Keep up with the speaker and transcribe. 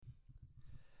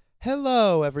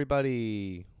Hello,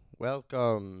 everybody.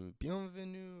 Welcome.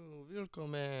 Bienvenue.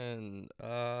 Willkommen.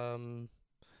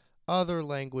 Other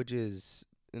languages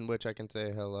in which I can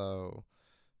say hello.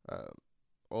 Um,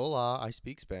 Hola. I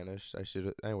speak Spanish. I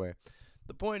should. Anyway,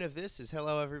 the point of this is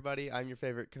hello, everybody. I'm your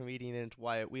favorite comedian,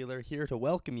 Wyatt Wheeler, here to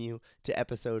welcome you to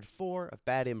episode 4 of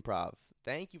Bad Improv.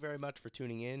 Thank you very much for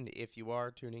tuning in. If you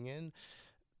are tuning in,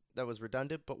 that was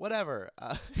redundant, but whatever.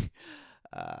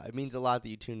 It means a lot that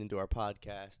you tune into our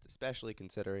podcast, especially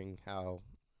considering how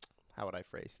would I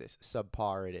phrase this,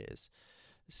 subpar it is.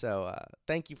 So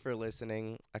thank you for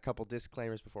listening. A couple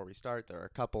disclaimers before we start. There are a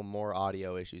couple more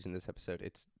audio issues in this episode.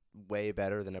 It's way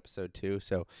better than episode 2.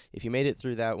 So if you made it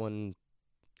through that one,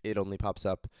 it only pops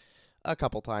up a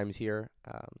couple times here.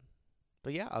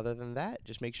 But yeah, other than that,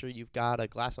 just make sure you've got a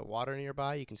glass of water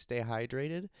nearby. You can stay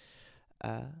hydrated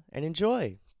and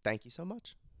enjoy. Thank you so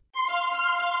much.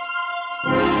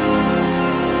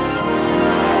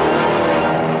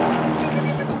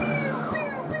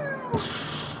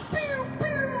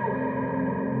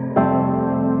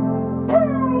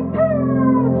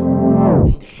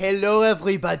 Hello,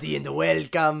 everybody, and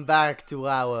welcome back to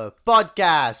our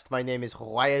podcast. My name is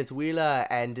Wyatt Wheeler,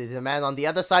 and the man on the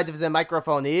other side of the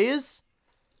microphone is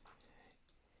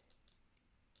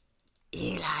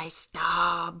Eli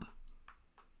Staub.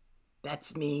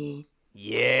 That's me.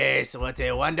 Yes, what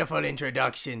a wonderful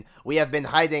introduction. We have been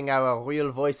hiding our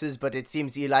real voices, but it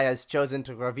seems Eli has chosen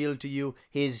to reveal to you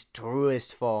his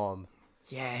truest form.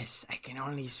 Yes, I can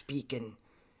only speak in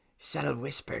subtle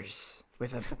whispers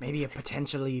with maybe a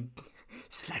potentially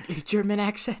slightly German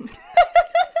accent.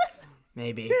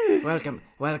 Maybe. Welcome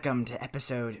to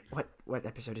episode... What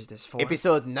episode is this for?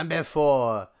 Episode number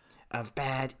 4. Of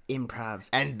Bad Improv.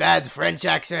 And bad French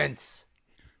accents.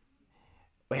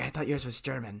 Wait, I thought yours was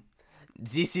German.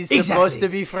 This is supposed to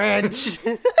be French.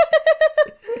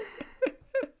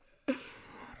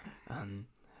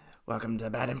 Welcome to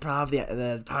Bad Improv,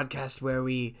 the podcast where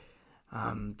we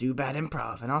do bad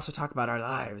improv and also talk about our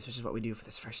lives, which is what we do for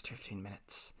this first 15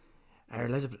 minutes. I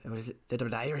was a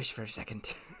little Irish for a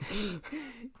second.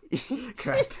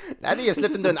 Crap. Nadia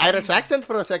slipped into an Irish accent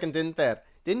for a second, didn't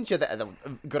you? The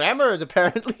grammar,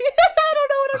 apparently. I don't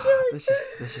know what I'm doing.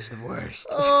 This is the worst.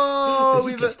 Oh,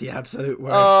 this is just the absolute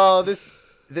worst. Oh,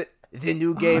 the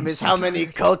new game is so how many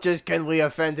tired. cultures can we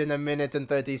offend in a minute and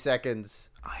 30 seconds?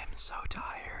 I am so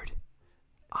tired.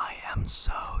 I am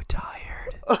so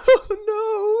tired.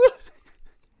 Oh, no.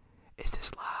 Is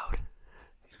this loud?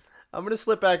 I'm going to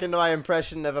slip back into my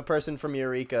impression of a person from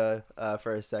Eureka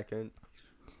for a second.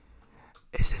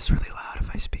 Is this really loud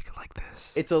if I speak it like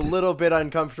this? It's a little bit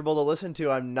uncomfortable to listen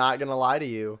to. I'm not going to lie to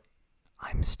you.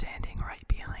 I'm standing right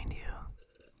behind you.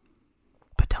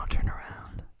 But don't turn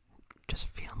around. Just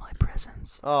feel my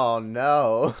presence. Oh,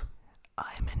 no.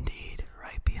 I am indeed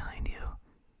right behind you.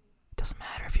 Doesn't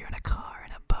matter if you're in a car,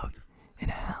 in a boat, in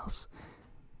a house,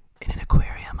 in an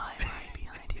aquarium, I am right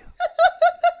behind you.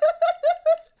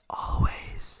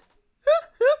 Always.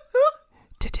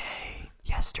 Today,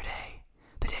 yesterday,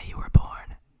 the day you were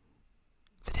born,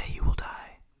 the day you will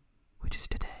die, which is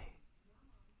today.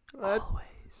 What?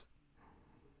 Always.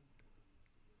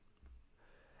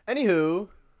 Anywho,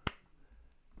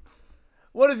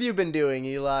 what have you been doing,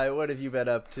 Eli? What have you been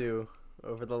up to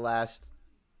over the last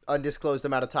undisclosed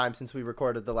amount of time since we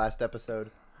recorded the last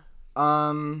episode?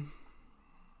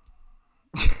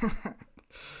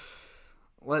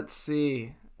 Let's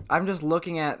see. I'm just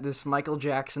looking at this Michael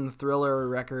Jackson Thriller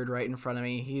record right in front of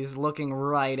me. He's looking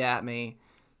right at me.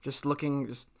 Just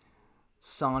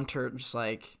sauntered, just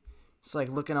like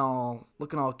looking all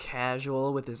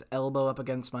casual with his elbow up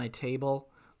against my table,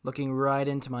 looking right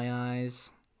into my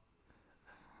eyes.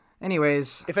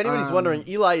 Anyways, If anybody's wondering,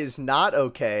 Eli is not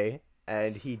okay,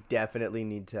 and he definitely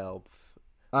needs help.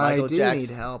 Michael I do Jackson. need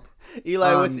help.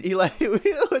 Eli,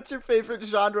 what's your favorite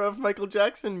genre of Michael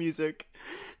Jackson music?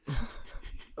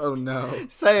 Oh no.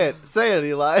 Say it,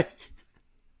 Eli.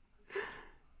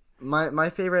 My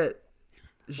favorite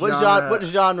genre, What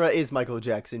genre is Michael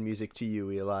Jackson music to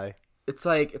you, Eli? It's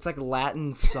like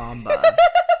Latin samba.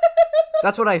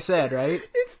 That's what I said, right?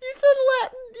 You said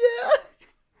Latin,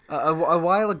 yeah. A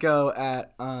while ago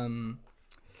at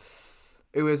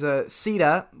it was a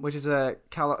CETA, which is a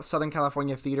Southern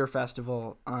California Theater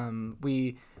Festival.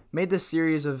 We made this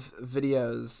series of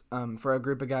videos for a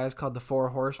group of guys called the Four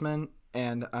Horsemen,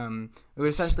 and we would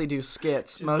essentially do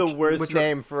skits. The worst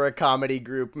name for a comedy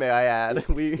group, may I add.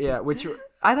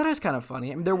 I thought it was kind of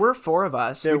funny. I mean, there were 4 of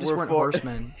us. We just weren't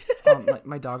horsemen.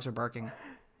 My dogs are barking.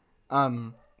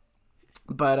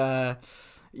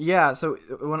 Yeah. So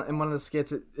in one of the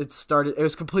skits, it started. It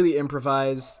was completely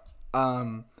improvised.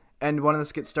 And one of the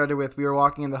skits started with, we were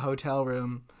walking in the hotel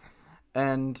room,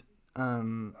 and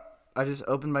I just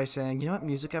opened by saying, you know what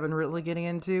music I've been really getting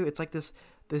into? It's like this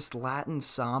Latin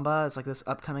samba. It's like this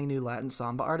upcoming new Latin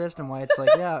samba artist. And Wyatt's like,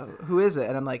 yeah, who is it?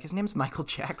 And I'm like, his name's Michael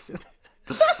Jackson.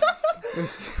 It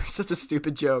was such a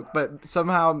stupid joke, but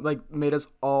somehow like made us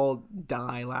all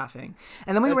die laughing.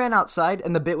 And then we ran outside,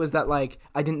 and the bit was that like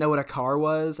I didn't know what a car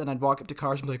was, and I'd walk up to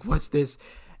cars and be like, "What's this?"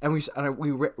 And we started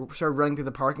running through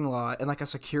the parking lot, and like a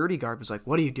security guard was like,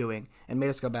 "What are you doing?" and made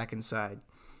us go back inside.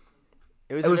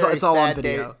 It's all on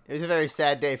video. It was a very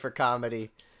sad day for comedy.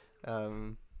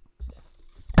 Oh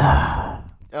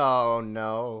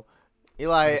no.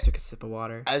 Eli I just took a sip of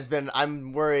water.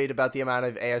 I'm worried about the amount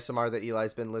of ASMR that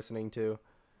Eli's been listening to.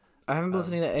 I haven't been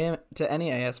listening to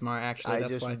any ASMR, actually.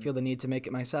 That's why I feel the need to make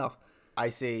it myself. I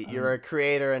see. You're a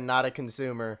creator and not a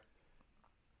consumer.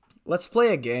 Let's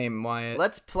play a game, Wyatt.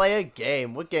 Let's play a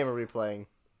game. What game are we playing?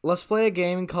 Let's play a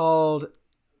game called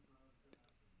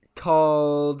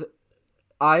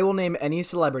I will name any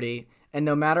celebrity, and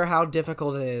no matter how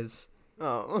difficult it is,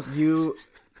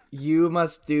 you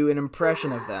must do an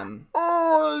impression of them.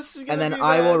 Oh, this is gonna and then be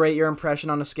I bad. will rate your impression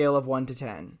on a scale of 1 to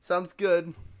 10. Sounds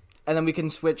good. And then we can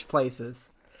switch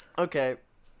places. Okay.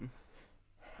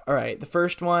 All right, the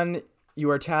first one,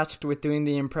 you are tasked with doing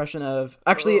the impression of.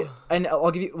 Actually, and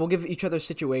we'll give each other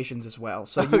situations as well.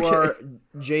 So you are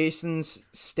Jason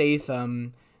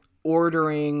Statham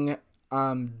ordering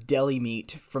deli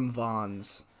meat from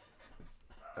Vons.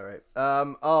 All right.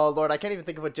 Oh Lord, I can't even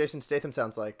think of what Jason Statham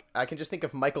sounds like. I can just think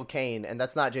of Michael Caine, and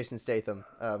that's not Jason Statham.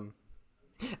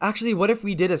 Actually, what if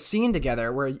we did a scene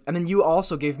together and then you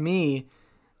also gave me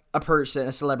a person,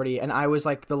 a celebrity, and I was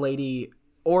like the lady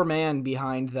or man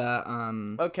behind the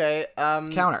Okay.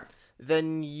 counter.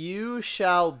 Then you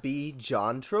shall be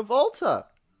John Travolta,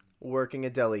 working a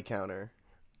deli counter.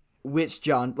 Which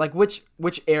John? Like which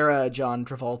era John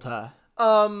Travolta?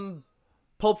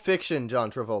 Pulp Fiction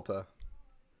John Travolta.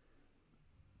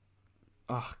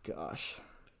 Oh gosh.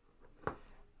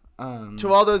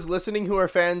 To all those listening who are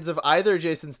fans of either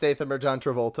Jason Statham or John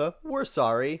Travolta, we're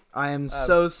sorry. I am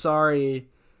so sorry.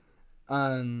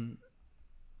 Hold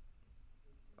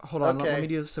on, Okay. let me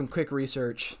do some quick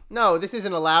research. No, this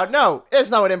isn't allowed. No,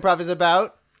 that's not what improv is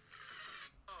about.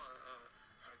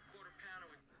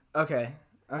 Okay.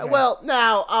 Well,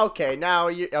 now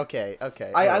you okay.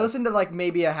 I listened to like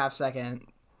maybe a half second,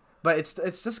 but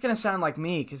it's just gonna sound like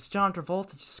me because John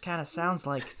Travolta just kind of sounds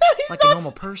like a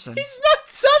normal person. He's not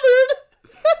Southern.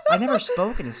 I never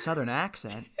spoke in a Southern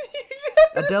accent.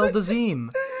 Adele Dazeem.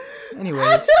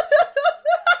 Anyways.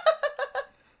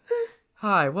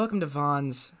 Hi, welcome to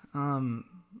Vons.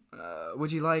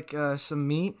 Would you like some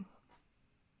meat?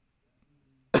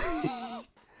 You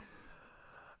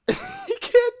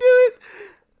can't do it.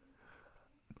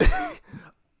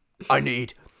 I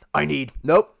need.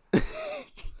 Nope.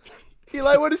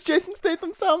 Eli, what does Jason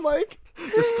Statham sound like?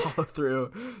 Just follow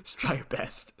through. Just try your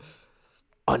best.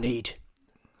 I need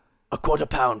a 1/4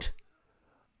 pound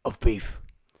of beef,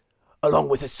 along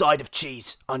with a side of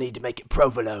cheese. I need to make it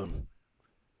provolone.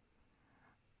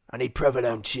 I need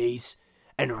provolone cheese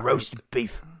and roast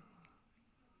beef.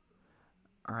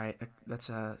 All right, that's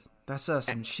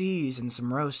some cheese and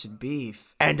some roasted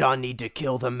beef. And I need to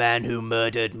kill the man who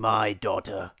murdered my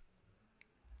daughter.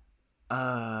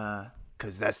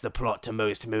 'Cause that's the plot to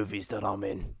most movies that I'm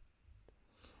in.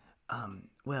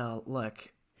 Well,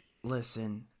 look,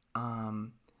 listen,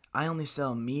 I only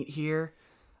sell meat here,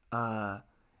 but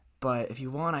if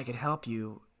you want, I could help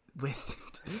you with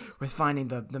finding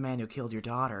the man who killed your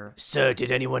daughter. Sir,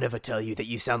 did anyone ever tell you that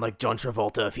you sound like John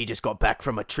Travolta if he just got back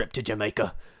from a trip to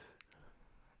Jamaica?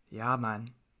 Yeah,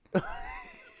 man.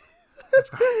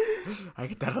 I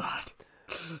get that a lot.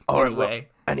 Alright, Anyway.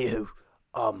 well, anywho,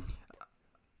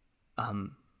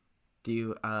 Do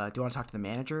you want to talk to the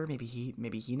manager? Maybe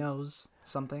he knows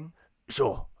something.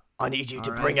 sure. I need you to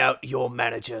Alright. bring out your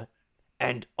manager.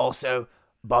 And also,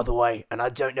 by the way, and I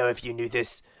don't know if you knew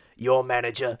this, your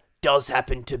manager does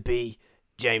happen to be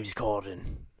James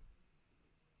Corden.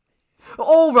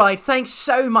 All right, thanks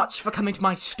so much for coming to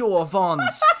my store,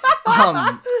 Vons.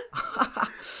 I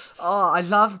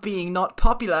love being not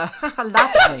popular.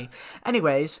 Laugh at me.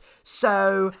 Anyways,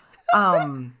 so,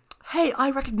 hey,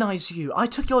 I recognize you. I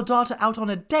took your daughter out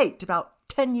on a date about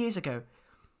 10 years ago.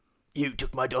 You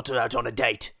took my daughter out on a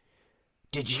date.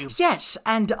 Did you? Yes,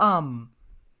 and, oh,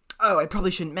 I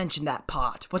probably shouldn't mention that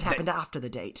part. What happened after the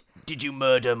date? Did you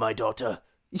murder my daughter?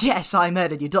 Yes, I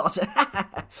murdered your daughter.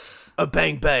 A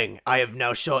bang bang. I have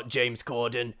now shot James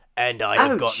Corden, and I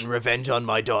have Ouch. gotten revenge on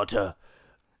my daughter.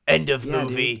 End of Yeah,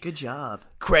 movie. dude, good job.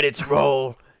 Credits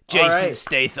roll. Jason right.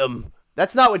 Statham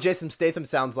That's not what Jason Statham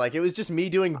sounds like. It was just me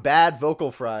doing bad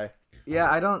vocal fry.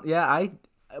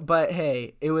 But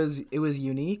hey, it was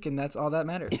unique, and that's all that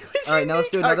matters. All right, now let's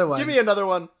do another one. Give me another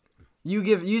one.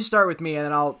 You start with me, and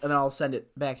then I'll send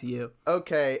it back to you.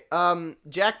 Okay.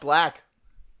 Jack Black.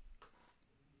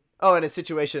 Oh, in a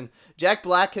situation, Jack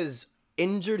Black has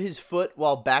injured his foot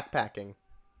while backpacking.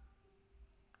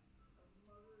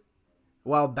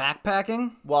 While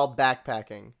backpacking? While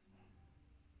backpacking.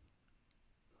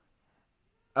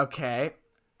 Okay.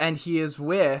 And he is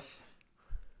with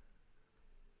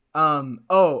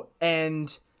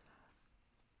and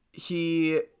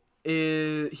he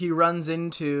runs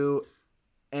into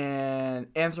an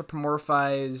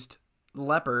anthropomorphized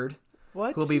leopard.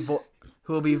 What? Who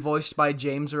will be voiced by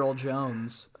James Earl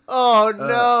Jones, Oh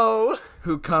no.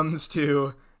 who comes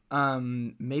to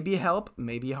maybe help,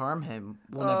 maybe harm him.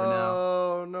 We'll never know.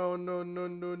 Oh no.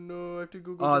 I have to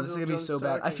Google. Oh, this is gonna be so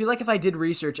bad. I feel like if I did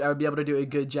research, I would be able to do a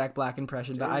good Jack Black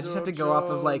impression, but I just have to go off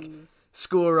of like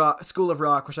School of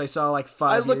Rock, which I saw like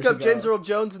 5 years ago. I look up James Earl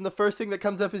Jones, and the first thing that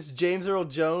comes up is James Earl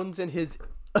Jones and his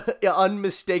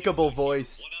unmistakable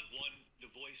voice. One-on-one, the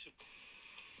voice of...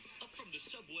 Up from the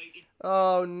subway...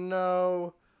 Oh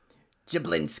no.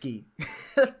 Jablinski.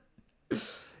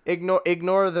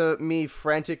 Ignore the me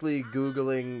frantically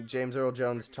Googling James Earl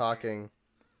Jones talking.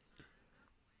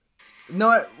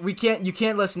 No, we can't. You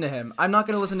can't listen to him. I'm not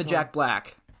gonna listen to Jack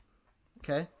Black.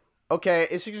 Okay. Okay,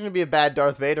 it's just gonna be a bad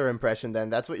Darth Vader impression then.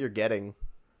 That's what you're getting.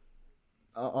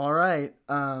 All right.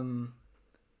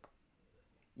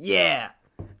 Yeah.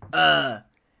 I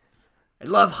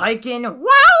love hiking.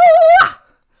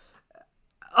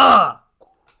 Wow!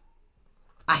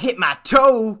 I hit my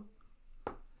toe.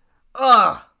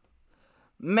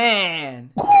 Man.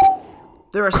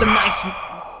 There are some nice...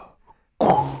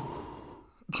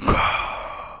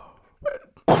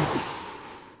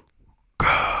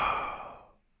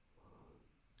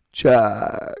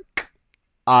 Jack,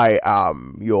 I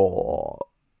am your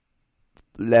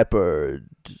leopard.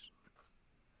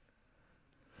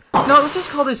 No, let's just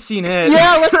call this scene in.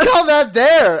 Yeah, let's call that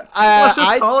there. Let's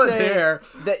just I'd call it say there.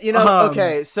 That,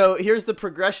 okay, so here's the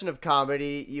progression of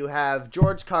comedy. You have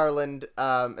George Carlin,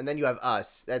 and then you have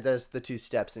us. There's the two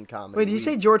steps in comedy. Wait, did you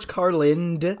say George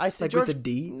Carlin? I said like George, with a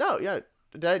D? No, yeah.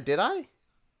 Did I?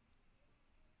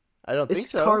 I don't think It's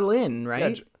so. Carlin,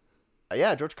 right?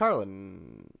 Yeah, George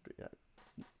Carlin. Yeah.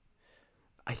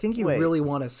 I think you Wait. really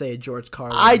want to say George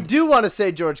Carlin. I do want to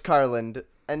say George Carlin,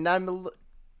 and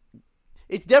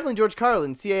it's definitely George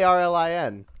Carlin,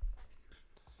 Carlin.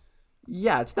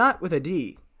 Yeah, it's not with a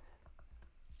D.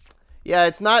 Yeah,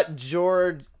 it's not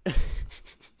George.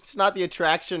 It's not the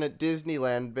attraction at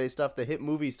Disneyland based off the hit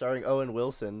movie starring Owen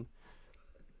Wilson.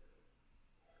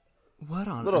 What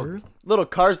on Little earth?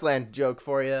 Carsland joke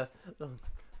for you.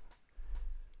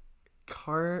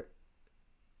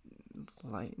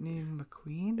 Lightning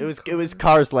McQueen? It was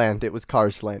Carsland. It was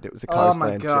Carsland. It was a Carsland Oh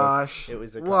my gosh. joke. It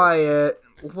was a Wyatt.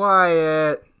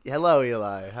 Hello,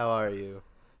 Eli. How are you?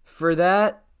 For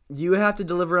that, you have to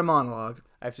deliver a monologue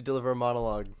I have to deliver a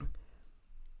monologue.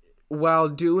 while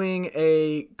doing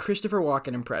a Christopher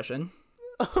Walken impression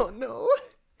Oh no.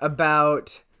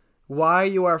 about why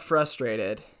you are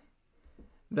frustrated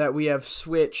that we have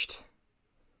switched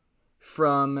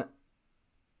from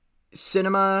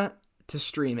cinema to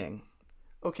streaming.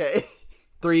 Okay.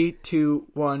 3, 2,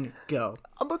 1, go.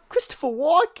 I'm a Christopher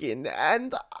Walken,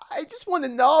 and I just want to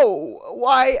know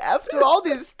why, after all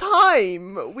this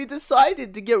time, we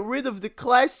decided to get rid of the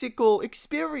classical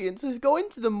experience of going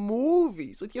to the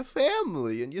movies with your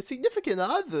family and your significant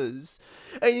others,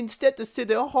 and instead to sit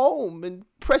at home and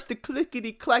press the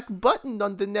clickety-clack button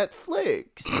on the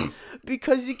Netflix,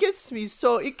 because it gets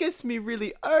me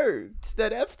really irked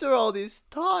that after all this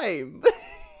time...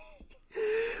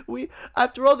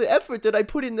 After all the effort that I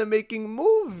put into making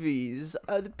movies,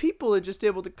 the people are just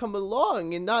able to come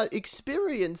along and not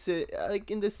experience it like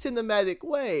in the cinematic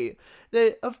way.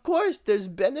 That, of course, there's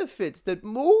benefits that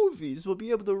movies will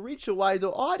be able to reach a wider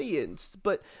audience,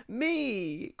 but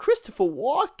me, Christopher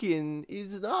Walken,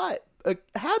 is not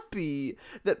happy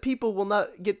that people will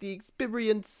not get the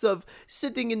experience of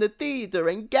sitting in the theater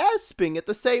and gasping at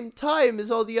the same time as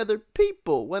all the other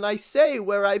people when I say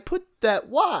where I put that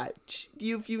watch,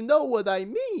 if you know what I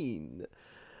mean.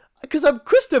 Because I'm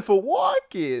Christopher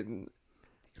Walken.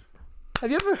 Have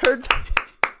you ever heard that?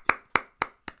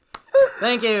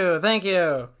 Thank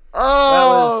you.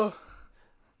 Oh,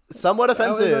 somewhat was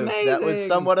offensive. That was amazing.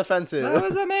 somewhat offensive. That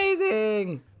was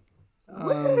amazing.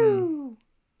 Woo!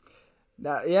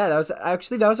 That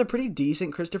was a pretty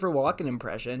decent Christopher Walken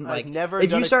impression. Like, I've never if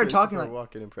done you a started talking Christopher like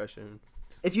Walken impression.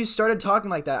 if you started talking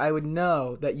like that, I would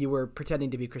know that you were pretending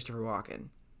to be Christopher Walken.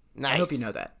 Nice. I hope you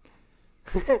know that.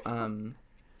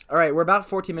 All right, we're about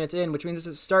 14 minutes in, which means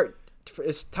it's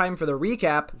time for the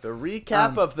recap, The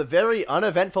recap of the very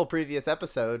uneventful previous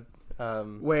episode.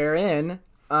 wherein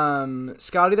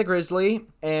Scotty the Grizzly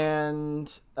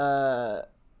and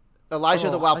Elijah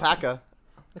the Walpaca.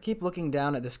 I keep looking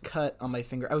down at this cut on my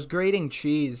finger. I was grating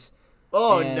cheese.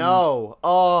 Oh, and no.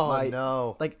 Oh, my-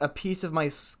 no. Like a piece of my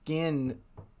skin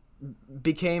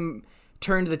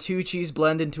turned the 2 cheese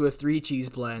blend into a 3 cheese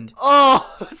blend.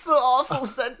 Oh, that's an awful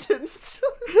sentence.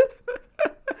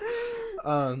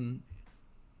 And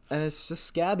it's just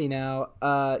scabby now.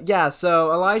 Yeah,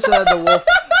 so Elijah the wolf,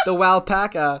 the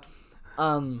Walpaca,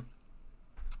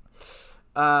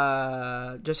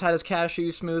 just had his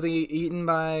cashew smoothie eaten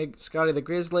by Scotty the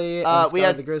Grizzly. And we Scotty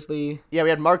had- the Grizzly Yeah, we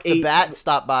had Mark the Ate- Bat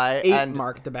stop by. ate and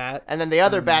Mark the Bat. And then the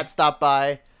other bat stopped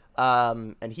by,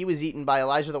 and he was eaten by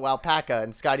Elijah the Walpaca,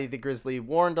 and Scotty the Grizzly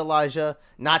warned Elijah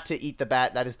not to eat the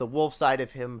bat. That is the wolf side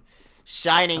of him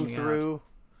shining Coming through.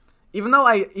 Even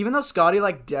though Scotty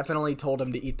like definitely told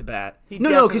him to eat the bat.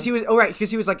 No, definitely-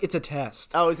 because he was like, it's a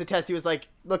test. Oh, it was a test. He was like,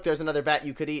 look, there's another bat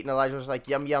you could eat, and Elijah was like,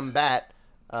 yum, yum, bat,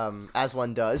 as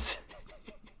one does.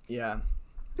 Yeah.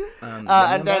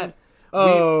 And then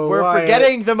Oh, we're Wyatt.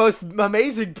 forgetting the most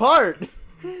amazing part.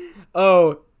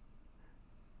 Oh.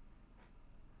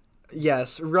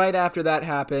 Yes, right after that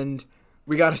happened,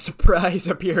 we got a surprise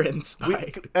appearance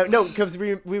by... No, because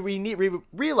we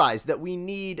realized that we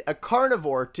need a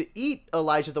carnivore to eat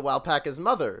Elijah the Walpaca's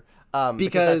mother.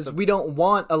 because that's we don't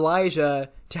want Elijah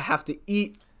to have to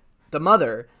eat the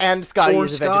mother. and Scotty or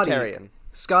is a Scotty. vegetarian.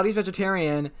 Scotty's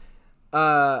vegetarian.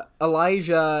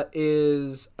 Elijah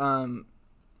is...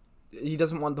 he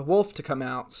doesn't want the wolf to come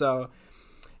out, so...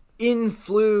 In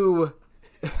flew...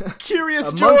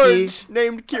 Curious A George, monkey.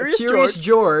 named Curious Curious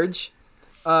George.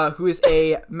 George, who is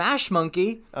a mash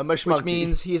monkey, A mush which monkey.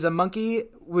 means he's a monkey,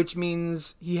 which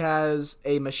means he has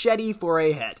a machete for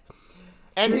a head.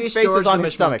 And Curious his face George is on the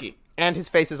his mush stomach. monkey. And his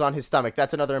face is on his stomach.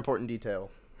 That's another important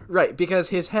detail. Right, because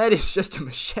his head is just a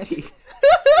machete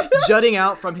jutting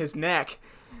out from his neck,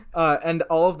 and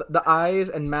all of the eyes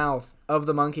and mouth of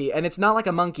the monkey, and it's not like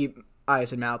a monkey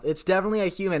eyes and mouth. It's definitely a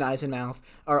human eyes and mouth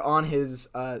are on his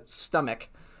stomach.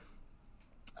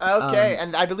 Okay,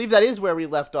 and I believe that is where we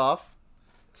left off.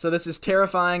 So this is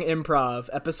Terrifying Improv,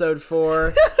 episode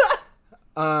 4.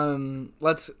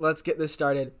 Let's get this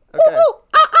started. Okay.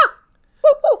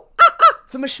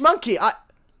 The mush monkey.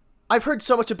 I've heard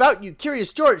so much about you,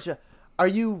 Curious George. Are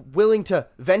you willing to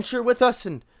venture with us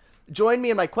and join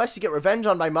me in my quest to get revenge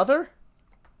on my mother?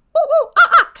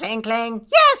 Clang, clang.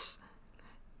 Yes!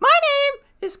 My name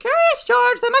is Curious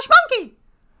George the Mush Monkey.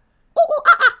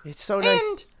 It's so nice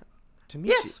And to meet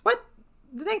yes, you. what?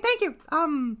 Thank you.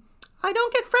 I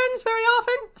don't get friends very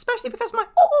often, especially because my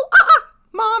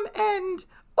mom and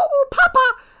papa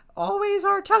always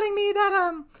are telling me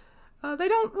that they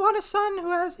don't want a son who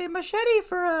has a machete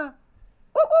for a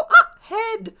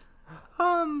head.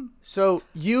 So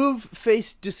you've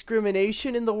faced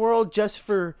discrimination in the world just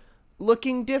for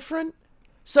looking different?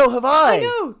 So have I. I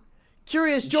know.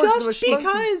 Curious George the Mush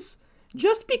Monkey.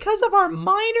 Just because of our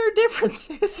minor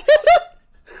differences.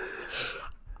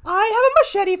 I have a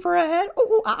machete for a head.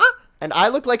 And I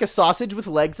look like a sausage with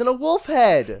legs and a wolf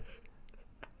head.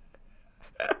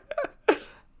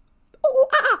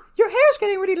 Your hair's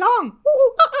getting really long.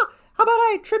 How about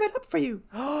I trim it up for you?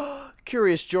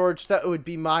 Curious George, that would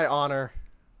be my honor.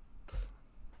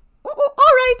 All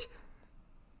right.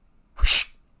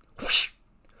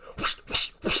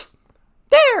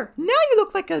 There. Now you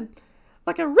look like a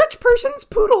rich person's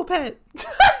poodle pet.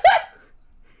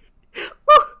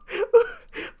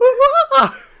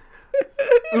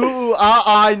 Ooh,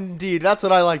 indeed. That's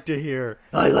what I like to hear.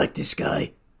 I like this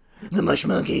guy. The Mush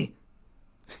Monkey.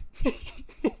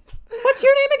 What's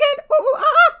your name again?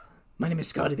 My name is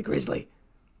Scotty the Grizzly.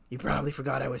 You probably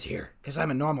forgot I was here, because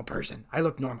I'm a normal person. I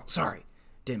look normal. Sorry.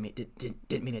 Didn't mean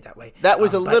it that way. That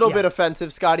was a But little yeah. bit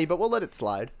offensive, Scotty, but we'll let it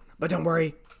slide. But don't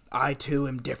worry. I, too,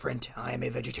 am different. I am a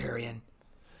vegetarian.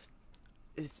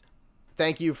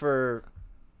 Thank you for...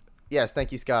 Yes,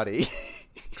 thank you, Scotty.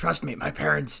 Trust me, my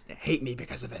parents hate me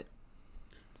because of it.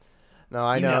 No,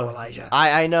 I You know. know, Elijah.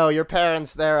 I know. Your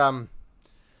parents, they're,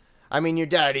 I mean, your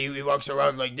dad, he walks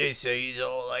around like this. He's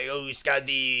all like, oh,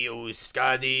 Scotty, oh,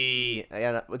 Scotty.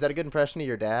 Yeah, was that a good impression of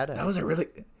your dad? That was a really...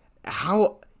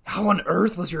 How on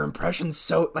earth was your impression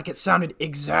so... Like, it sounded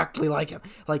exactly like him.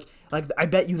 Like I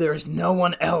bet you there is no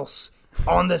one else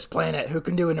on this planet who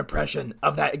can do an impression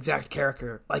of that exact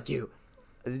character like you.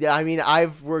 Yeah, I mean,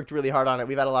 I've worked really hard on it.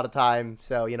 We've had a lot of time,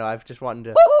 so, I've just wanted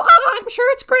to... I'm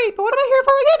sure it's great, but what am I here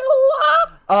for again?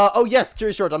 Oh yes,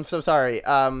 Curious George, I'm so sorry.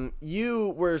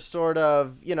 You were sort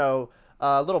of,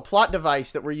 a little plot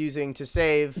device that we're using to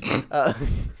save.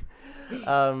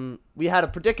 We had a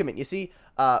predicament. You see,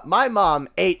 my mom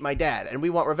ate my dad, and we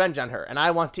want revenge on her, and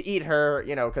I want to eat her,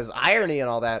 because irony and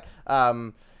all that.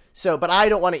 But I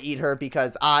don't want to eat her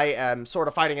because I am sort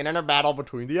of fighting an inner battle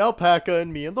between the alpaca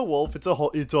and me and the wolf. It's a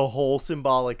whole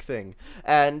symbolic thing.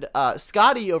 And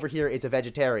Scotty over here is a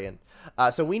vegetarian.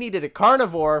 So we needed a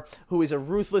carnivore who is a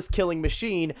ruthless killing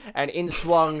machine, and in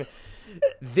swung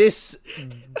this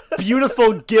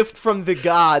beautiful gift from the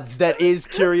gods that is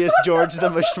Curious George the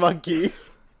Mushmonkey.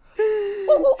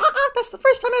 That's the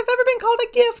first time I've ever been called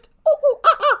a gift.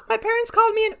 My parents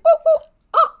called me an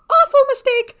awful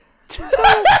mistake. So,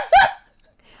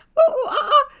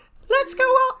 let's go.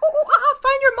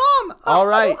 Find your mom. All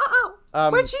right.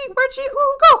 Where'd she go?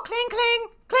 Clang, clang,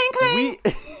 clang, clang.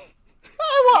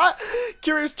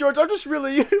 Curious George, I'm just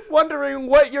really wondering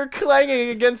what you're clanging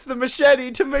against the machete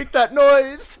to make that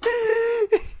noise.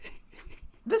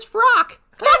 This rock.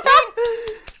 Clang, clang.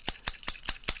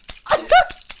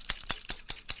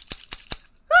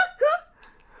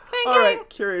 All right,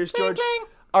 Curious George. clang.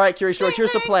 All right, Curious George,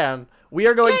 here's the plan. We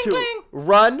are going to clang.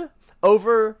 run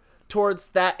over towards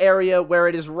that area where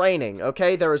it is raining,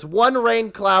 okay? There is one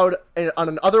rain cloud on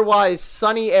an otherwise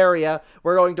sunny area.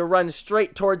 We're going to run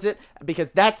straight towards it because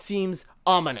that seems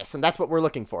ominous, and that's what we're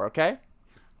looking for, okay?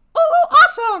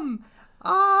 Awesome.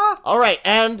 All right,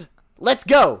 and let's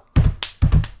go.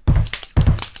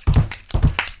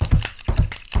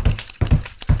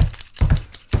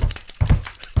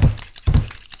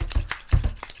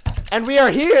 And we are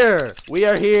here. We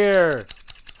are here.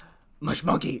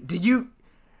 Mushmonkey, did you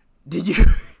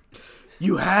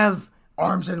you have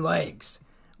arms and legs,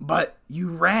 but you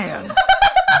ran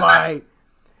by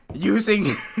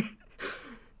using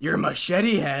your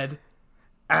machete head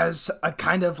as a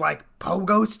kind of like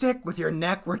pogo stick with your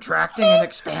neck retracting and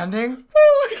expanding?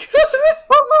 Oh my god.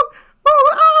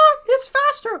 It's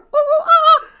faster.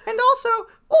 And also,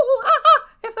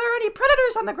 if there are any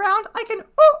predators on the ground, I can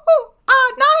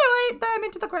annihilate them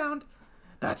into the ground.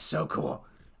 That's so cool.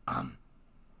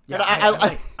 Yeah,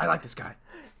 I like this guy.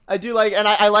 I do like, and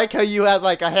I like how you had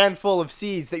like a handful of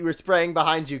seeds that you were spraying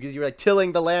behind you because you were like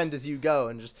tilling the land as you go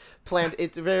and just plant.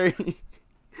 It's very.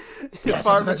 Yes,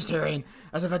 as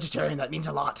a vegetarian, that means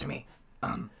a lot to me.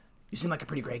 You seem like a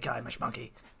pretty great guy,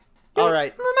 Mushmonkey. All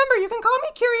right, Remember, you can call me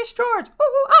Curious George. but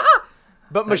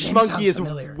That name Mushmonkey sounds is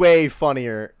familiar. way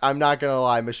funnier. I'm not gonna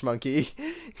lie, Mushmonkey.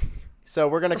 So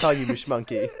we're gonna call you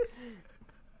Mushmonkey.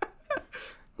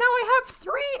 Now I have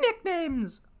 3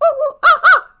 nicknames.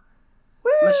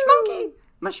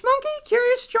 Mushmonkey,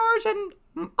 Curious George, and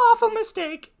Awful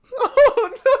Mistake. Oh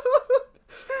no!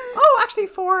 Oh, actually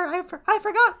 4. I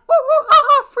forgot.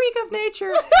 Freak of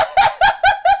Nature.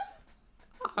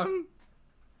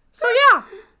 So yeah.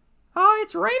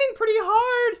 It's raining pretty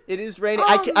hard. It is raining.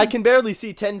 I can barely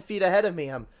see 10 feet ahead of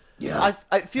me. Yeah.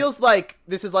 It feels like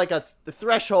this is like the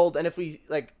threshold, and if we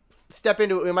like step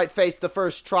into it, we might face the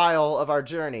first trial of our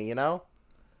journey. You know?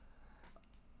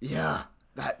 Yeah.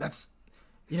 That's.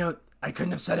 I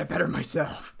couldn't have said it better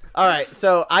myself. All right.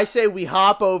 So I say we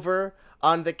hop over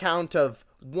on the count of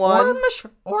 1.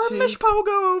 Or two-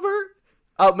 Mishpogo over.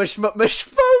 Oh, Mishpogo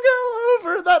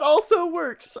over. That also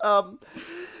works. So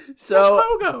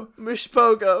Mishpogo.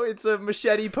 Mishpogo. It's a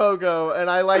machete pogo, and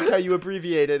I like how you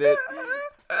abbreviated it.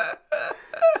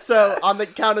 So on the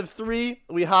count of 3,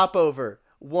 we hop over.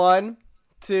 1,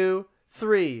 2,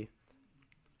 3.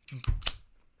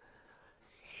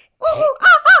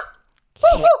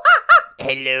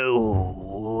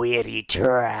 Hello, weary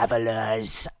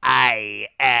travelers. I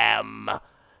am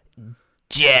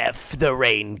Jeff the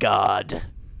Rain God.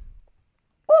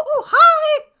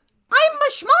 Hi. I'm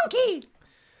Mushmonkey.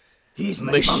 He's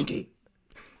Mushmonkey.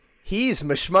 He's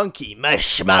Mushmonkey.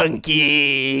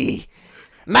 Mushmonkey!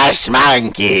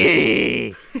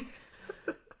 Mushmonkey!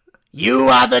 You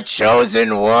are the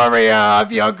chosen warrior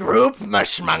of your group,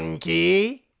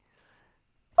 Mushmonkey.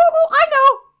 I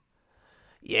know.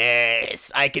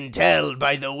 Yes, I can tell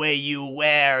by the way you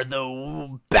wear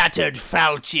the battered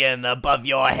falchion above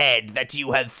your head that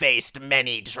you have faced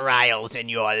many trials in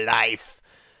your life.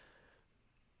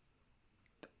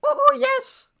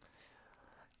 Yes.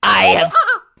 I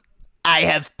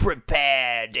have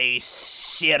prepared a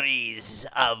series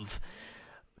of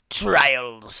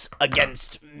trials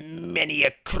against many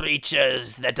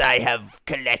creatures that I have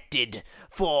collected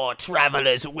for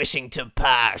travelers wishing to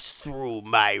pass through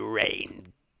my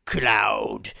rain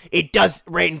cloud.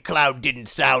 Rain cloud didn't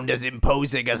sound as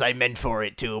imposing as I meant for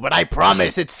it to, but I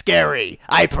promise it's scary.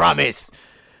 I promise.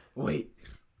 Wait,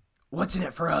 what's in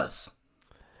it for us?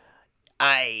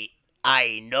 I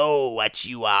know what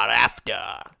you are after.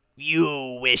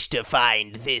 You wish to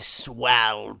find this,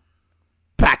 well,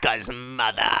 Paka's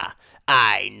mother.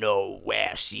 I know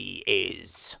where she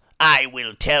is. I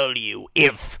will tell you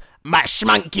if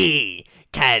Mashmonkey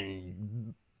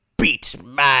can beat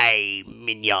my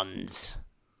minions.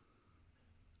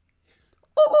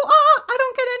 I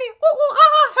don't get any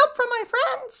help from my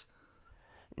friends.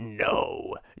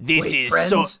 No, this Wait, is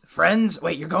friends? Friends?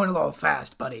 Wait, you're going a little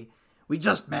fast, buddy. We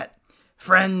just met.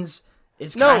 Friends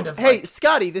is No, kind of hey, like...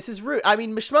 Scotty, this is rude. I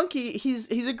mean, Mishmonkey,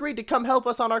 he's agreed to come help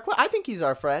us on our quest. I think he's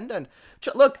our friend, and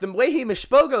look, the way he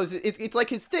mishpogos, it's like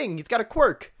his thing. He's got a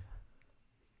quirk.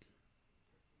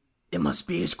 It must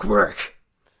be his quirk.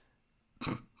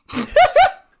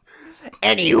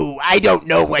 Anywho, I don't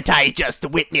know what I just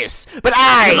witnessed, but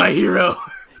You're my I, hero.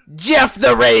 Jeff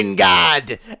the Rain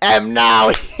God, am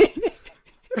now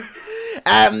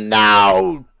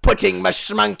putting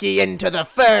Mashmonkey into the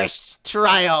first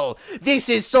trial. This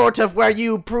is sort of where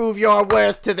you prove your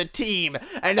worth to the team,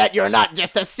 and that you're not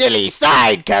just a silly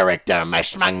side character,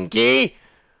 Mashmonkey.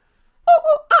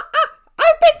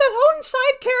 I've been the own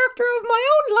side character of my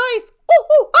own life.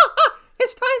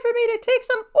 It's time for me to take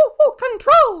some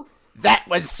control. That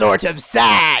was sort of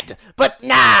sad, but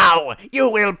now you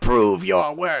will prove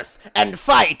your worth and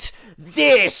fight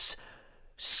this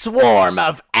swarm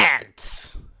of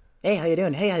ants. Hey, how you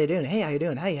doing? Hey, how you doing? Hey, how you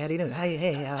doing? Hey, how you doing? Hey,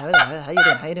 how you doing? How you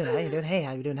doing? How you doing? Hey,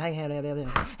 how you doing? Hey, how you doing?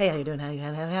 Hey, how you doing? Hey, how you doing? Hey,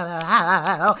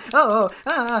 how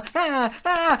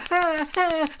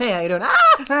you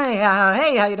doing?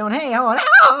 Hey, how you doing? Hey,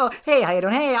 hey, how you doing?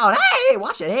 Hey, hey,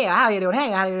 watch it. Hey, how you doing? Hey,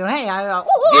 how you doing? Hey,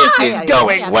 This is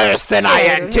going worse than I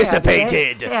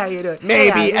anticipated. Hey, how you doing?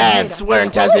 Maybe ants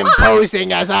weren't as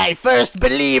imposing as I first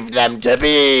believed them to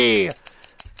be.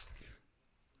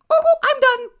 I'm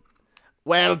done.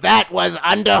 Well, that was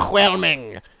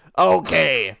underwhelming.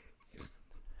 Okay.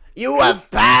 You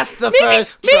have passed the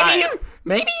first trial.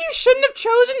 Maybe you shouldn't have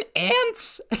chosen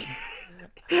ants.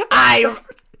 I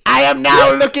am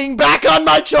now looking back on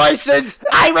my choices.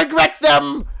 I regret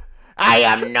them. I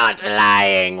am not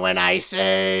lying when I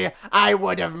say I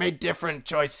would have made different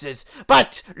choices.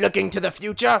 But looking to the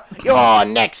future, your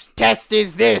next test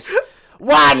is this.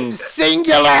 One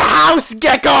singular house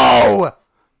gecko.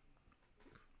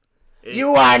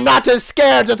 You are not as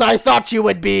scared as I thought you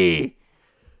would be.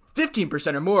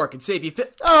 15% or more could save you.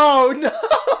 Oh, no.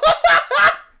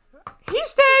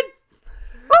 He's dead.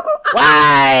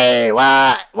 Why?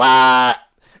 What?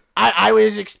 I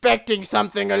was expecting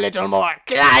something a little more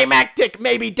climactic.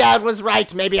 Maybe Dad was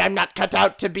right. Maybe I'm not cut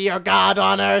out to be your god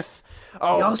on Earth.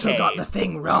 Okay. He also got the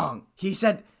thing wrong. He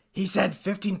said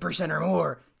 15% or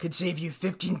more could save you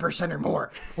 15% or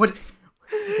more. What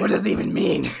does it even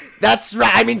mean? That's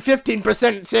right. I mean,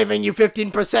 15% saving you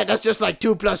 15%. That's just like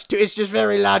 2 plus 2. It's just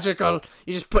very logical.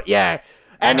 You just put, yeah.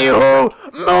 Anywho,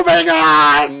 moving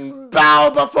on.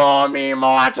 Bow before me,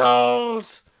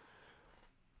 mortals.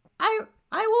 I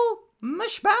will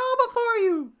bow before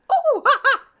you.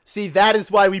 See, that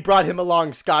is why we brought him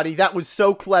along, Scotty. That was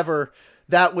so clever.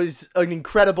 That was an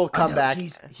incredible comeback.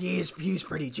 He's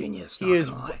pretty genius. He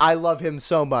is. I love him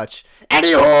so much.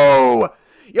 Anywho,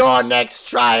 your next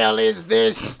trial is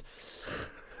this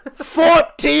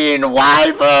 14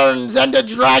 wyverns and a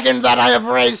dragon that I have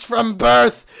raised from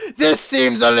birth. This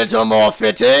seems a little more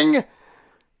fitting.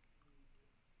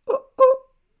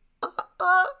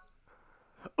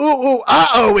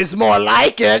 Uh-oh is more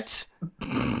like it.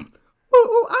 I'm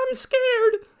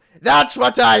scared. That's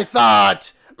what I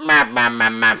thought.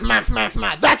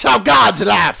 That's how gods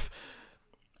laugh.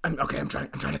 I'm trying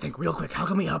to think real quick. How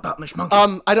can we help out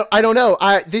Mishmonkey? I don't know.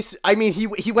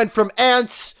 He went from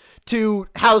ants to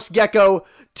house gecko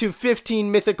to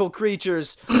 15 mythical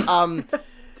creatures. I'm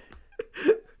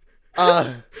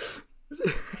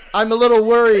a little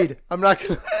worried. I'm not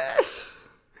gonna.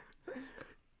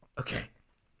 Okay.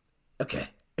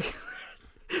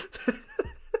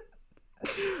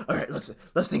 All right, let's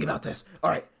think about this. All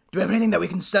right, do we have anything that we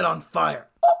can set on fire?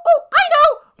 Oh, I know.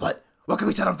 What can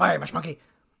we set on fire, Mishmonkey?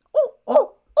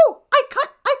 Oh! I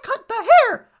cut the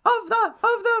hair of the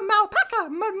Malpaca,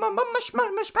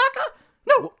 Mishpaca.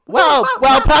 No. Wow,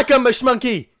 Paka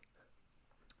Mishmonkey.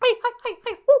 Hey!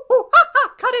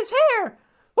 Cut his hair.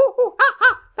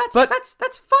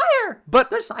 That's fire.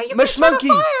 But you can set a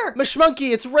fire.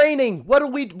 Mishmonkey, it's raining.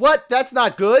 What? That's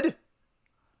not good.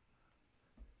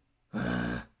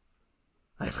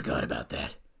 I forgot about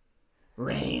that.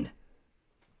 Rain.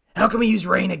 How can we use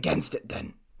rain against it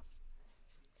then?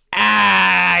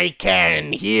 I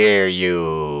can hear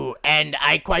you, and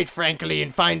I quite frankly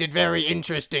find it very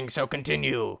interesting, so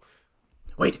continue.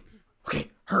 Wait. Okay,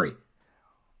 hurry.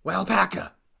 Well,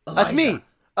 alpaca. That's me. Elijah,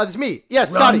 That's me.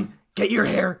 Yes, Run, Scotty. get your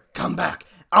hair, come back.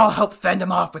 I'll help fend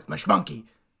him off with Mushmonkey.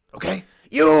 Okay?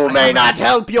 You may not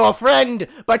help your friend,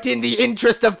 but in the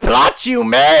interest of plot, you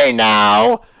may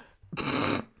now.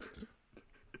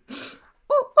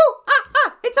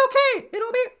 It's okay.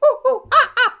 It'll be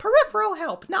peripheral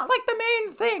help, not like the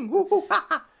main thing.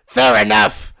 Fair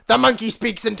enough. The monkey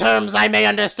speaks in terms I may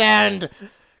understand.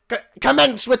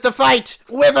 Commence with the fight,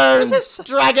 Wyverns,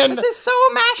 dragon. This is so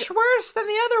much worse than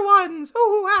the other ones.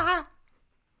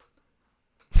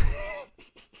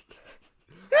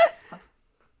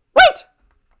 Wait!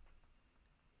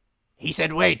 He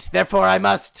said wait, therefore I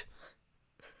must.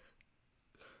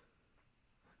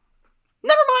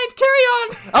 Never mind, carry on.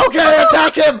 Okay,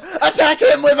 attack him! Attack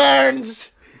him,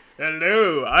 Wyverns!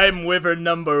 Hello, I'm Wyvern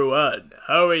number 1.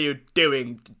 How are you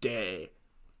doing today?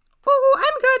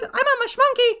 I'm good. I'm a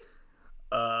Mushmonkey.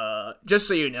 Just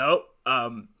so you know,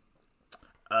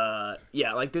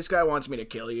 yeah, like this guy wants me to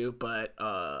kill you, but,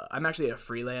 I'm actually a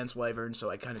freelance wyvern, so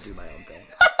I kind of do my own thing.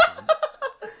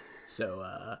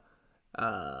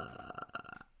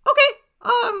 Okay.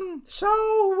 So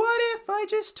what if I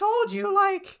just told you,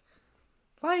 like,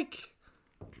 hey,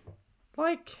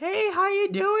 how you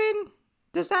doing?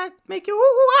 Does that make you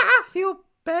feel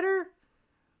better?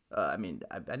 I mean,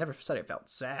 I never said I felt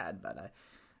sad, but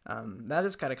that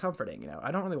is kind of comforting, you know.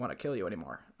 I don't really want to kill you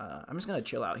anymore. I'm just gonna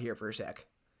chill out here for a sec.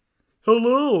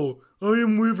 Hello, I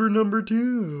am Wyvern number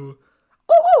 2.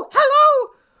 Hello.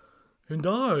 And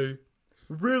I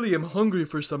really am hungry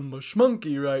for some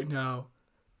mushmonkey right now.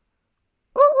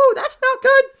 That's not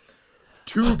good.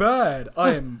 Too bad.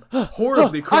 I am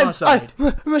horribly cross-eyed.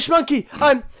 Mushmonkey,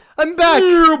 I'm back.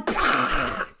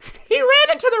 He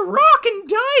ran into the rock and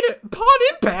died upon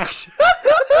impact.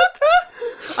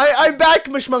 I'm back,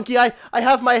 Mushmonkey. I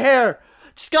have my hair.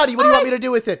 Scotty, what do you want me to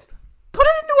do with it? Put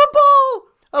it into a ball.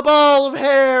 A ball of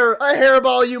hair. A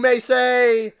hairball, you may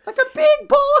say. Like a big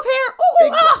ball of hair.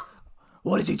 Big-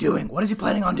 What is he doing? What is he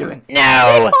planning on doing?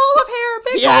 No! Ball of hair.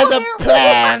 Big He ball has of a hair.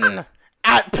 plan!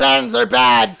 Plans are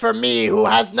bad for me who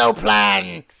has no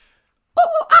plan.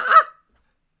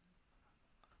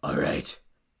 All right.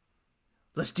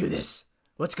 Let's do this.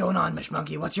 What's going on,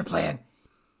 Mushmonkey? What's your plan?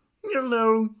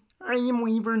 Hello, I am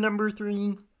Weaver number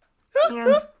 3.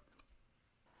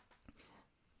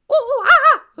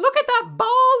 Look at that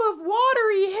ball of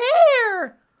watery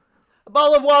hair. A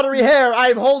ball of watery hair.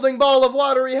 I'm holding ball of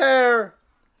watery hair.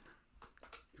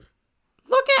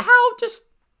 Look at how just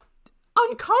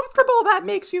uncomfortable that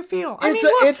makes you feel.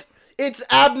 It's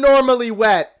abnormally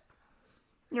wet.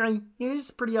 It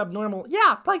is pretty abnormal.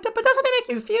 Yeah, like, but doesn't it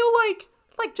make you feel like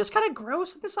just kind of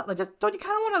gross and stuff? Like, don't you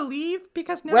kind of want to leave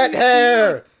because now Wet you see,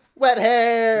 hair. like, Wet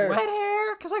hair. wet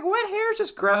hair? Because like wet hair is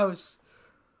just gross.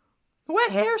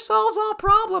 Wet hair solves all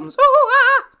problems.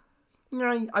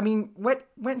 I mean, wet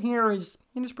hair is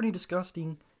pretty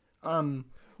disgusting. And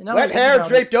now Wet that I think hair about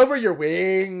draped over your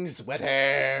wings. Wet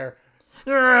hair.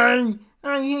 I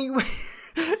hate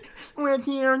wet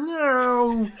hair.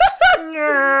 No.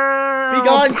 No. Be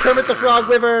gone, Kermit the Frog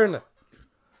Wyvern.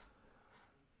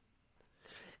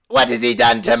 What has he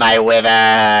done to my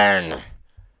Wyvern?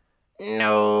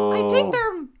 No.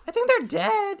 I think they're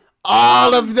dead.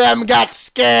 All of them got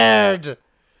scared.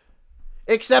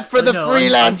 Except for the No,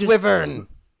 freelance I'm just- Wyvern.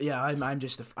 Yeah, I'm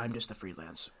just the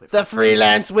freelance. The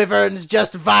freelance Wyvern's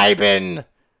just vibing.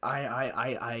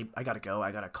 I gotta go.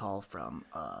 I got a call from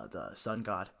the sun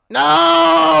god.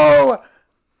 No!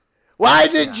 Why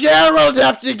did Gerald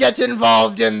have to get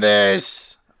involved in this?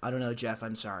 I don't know, Jeff.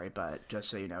 I'm sorry, but just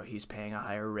so you know, he's paying a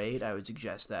higher rate. I would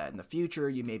suggest that in the future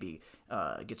you maybe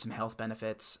get some health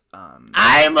benefits.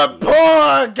 I'm a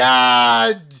poor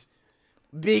god.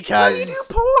 Because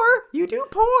You do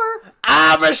poor.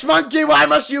 Mushmonkey, why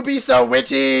must you be so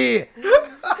witty?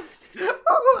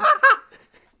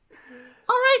 All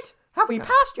right. Have we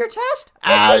passed your test?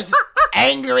 As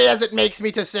angry as it makes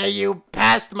me to say you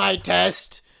passed my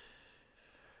test,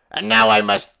 and now I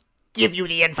must give you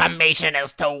the information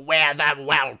as to where the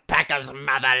Whelpacker's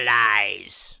mother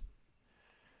lies.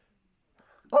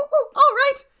 All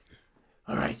right.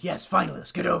 All right. Yes. Finally,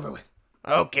 let's get over with.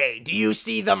 Okay, do you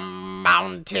see the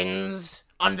mountains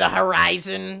on the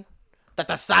horizon that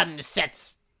the sun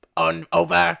sets on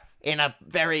over in a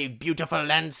very beautiful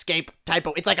landscape type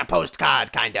of... It's like a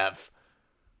postcard, kind of.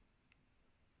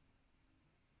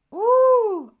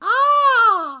 Ooh.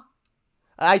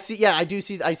 I see. Yeah, I do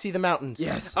see. I see the mountains.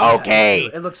 Yes. Okay.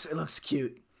 It looks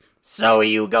cute. So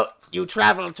you go... You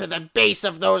travel to the base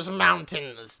of those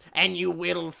mountains, and you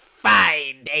will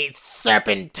find a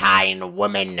serpentine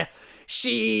woman.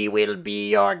 She will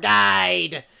be your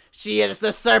guide. She is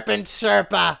the Serpent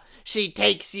Sherpa. She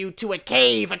takes you to a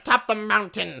cave atop the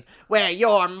mountain where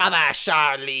your mother,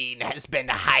 Charlene, has been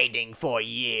hiding for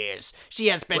years. She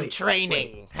has been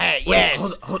training. Hey,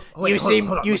 yes.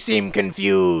 You seem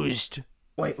confused.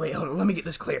 Wait, hold on. Let me get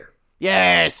this clear.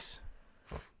 Yes.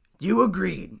 You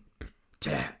agreed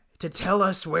to tell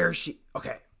us where she...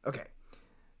 Okay.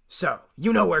 So,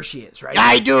 you know where she is, right?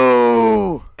 I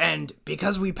do. And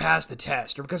because we passed the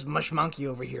test, or because Mush Monkey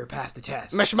over here passed the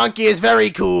test... Mush Monkey is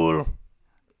very cool.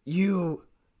 You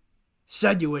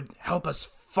said you would help us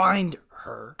find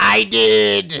her. I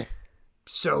did.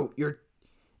 So you're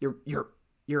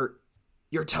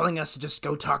telling us to just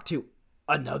go talk to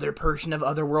another person of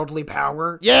otherworldly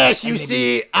power? Yes, you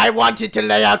see, I wanted to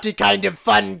lay out a kind of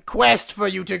fun quest for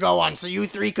you to go on so you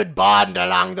three could bond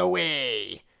along the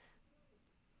way.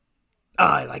 Oh,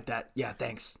 I like that. Yeah,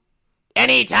 thanks.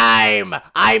 Anytime.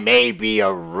 I may be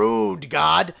a rude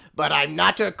god, but I'm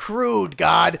not a crude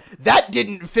god. That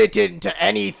didn't fit into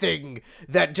anything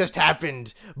that just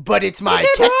happened, but it's my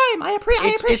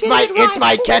it's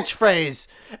my catchphrase.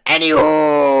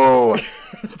 Anywho,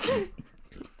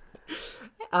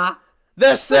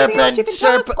 the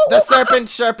serpent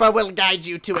Sherpa will guide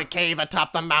you to a cave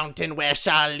atop the mountain where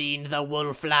Charlene the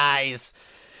wolf lies.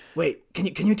 Wait,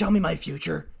 can you tell me my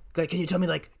future? Can you tell me,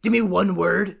 like, give me one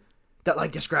word that,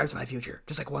 like, describes my future?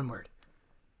 Just, like, one word.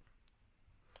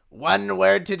 One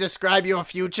word to describe your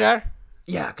future?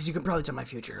 Yeah, because you can probably tell my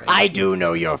future, right? I do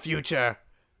know your future.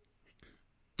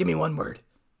 Give me one word.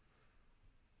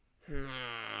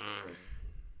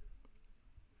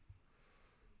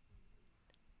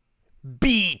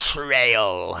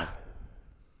 Betrayal.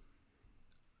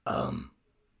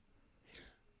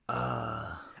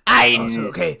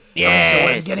 Okay. Yes. So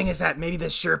what I'm getting is that maybe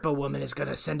this Sherpa woman is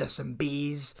gonna send us some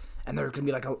bees, and they're gonna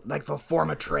be like they'll form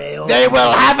a trail. They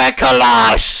will have a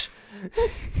kalash.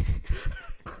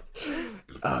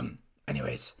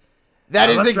 Anyways.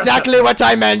 That is exactly what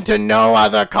I meant, and no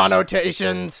other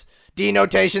connotations.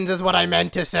 Denotations is what I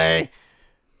meant to say.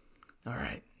 All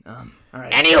right.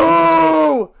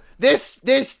 Anywho,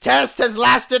 this test has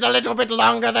lasted a little bit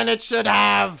longer than it should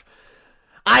have.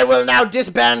 I will now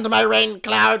disband my rain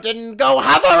cloud and go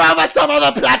hover over some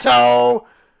other plateau.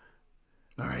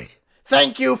 All right.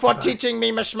 Thank you for teaching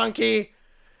me, Mush Monkey.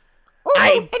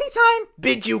 Anytime.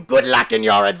 Bid you good luck in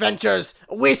your adventures.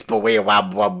 Whisper wee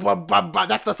wub wub wub wub.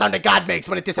 That's the sound a god makes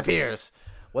when it disappears.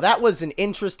 Well, that was an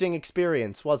interesting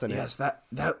experience, wasn't it? Yes, that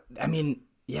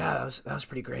was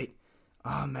pretty great.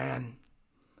 Oh man.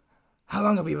 How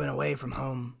long have we been away from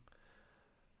home?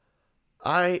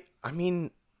 I've been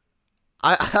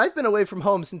away from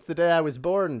home since the day I was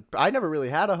born. I never really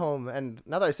had a home, and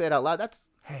now that I say it out loud, that's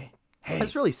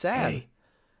really sad. Hey,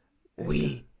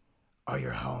 we are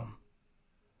your home.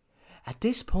 At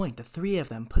this point, the three of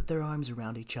them put their arms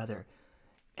around each other,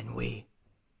 and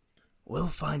we'll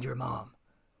find your mom,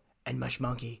 and Mush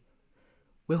Monkey,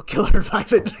 we'll kill her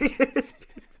violently.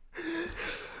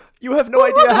 You have no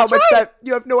idea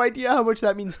how much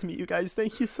that means to me, you guys.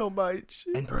 Thank you so much.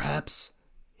 And perhaps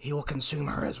he will consume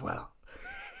her as well.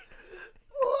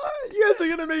 What? You guys are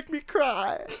gonna make me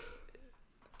cry.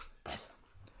 But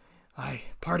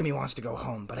part of me wants to go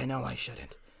home, but I know I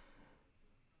shouldn't.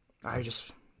 I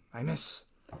miss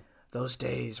those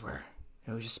days where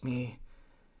it was just me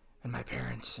and my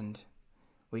parents, and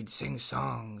we'd sing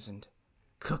songs and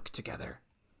cook together,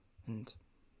 and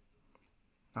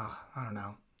I don't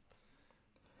know.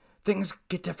 Things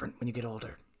get different when you get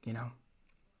older, you know?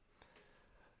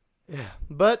 Yeah,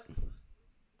 but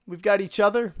we've got each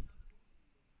other,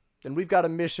 and we've got a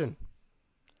mission.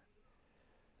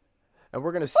 And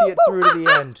we're going to see it through to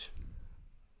the end.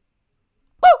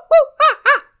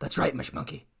 That's right, Mush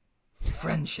Monkey.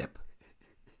 Friendship.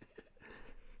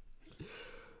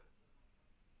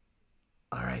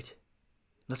 All right.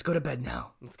 Let's go to bed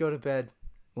now. Let's go to bed.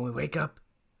 When we wake up,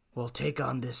 we'll take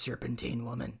on this serpentine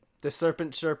woman. The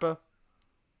Serpent Sherpa.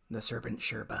 The Serpent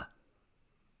Sherpa.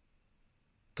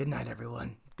 Good night,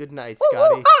 everyone. Good night,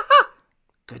 Scotty.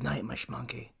 Good night, Mush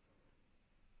Monkey.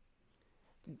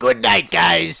 Good night,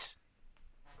 guys.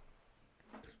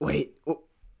 Wait,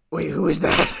 who is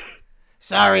that?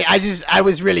 Sorry, I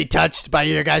was really touched by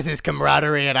your guys'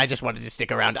 camaraderie, and I just wanted to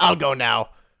stick around. I'll go now.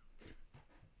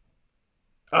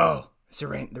 Oh, it's the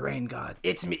rain god.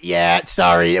 It's me. Yeah,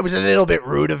 sorry. It was a little bit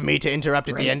rude of me to interrupt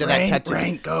at the end of that tattoo.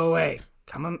 Rain, go away.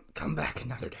 Come back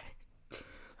another day.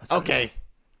 Okay.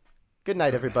 Good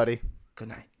night, everybody. Good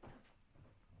night.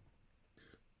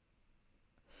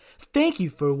 Thank you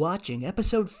for watching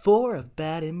episode 4 of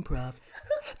Bad Improv.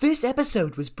 This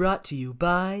episode was brought to you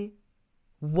by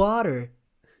water.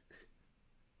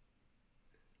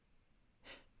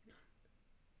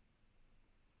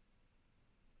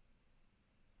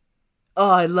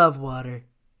 Oh, I love water.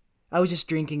 I was just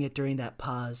drinking it during that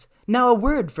pause. Now a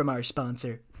word from our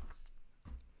sponsor.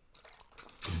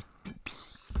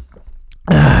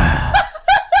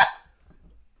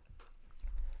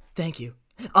 Thank you.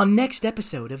 On next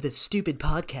episode of this stupid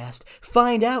podcast,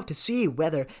 find out to see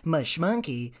whether Mush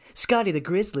Monkey, Scotty the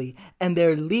Grizzly, and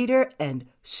their leader and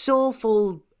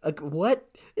soulful Elijah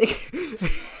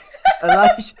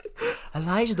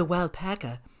the Wild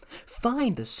Paca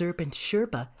find the Serpent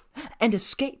Sherpa and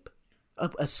escape.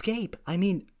 Escape? I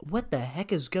mean, what the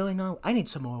heck is going on? I need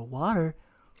some more water.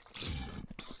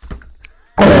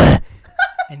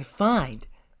 And find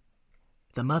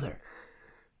the mother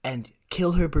and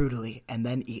kill her brutally and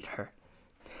then eat her.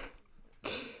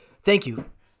 Thank you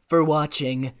for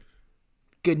watching.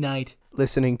 Good night.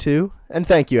 Listening to, and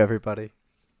thank you, everybody.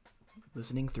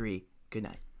 Listening 3. Good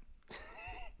night.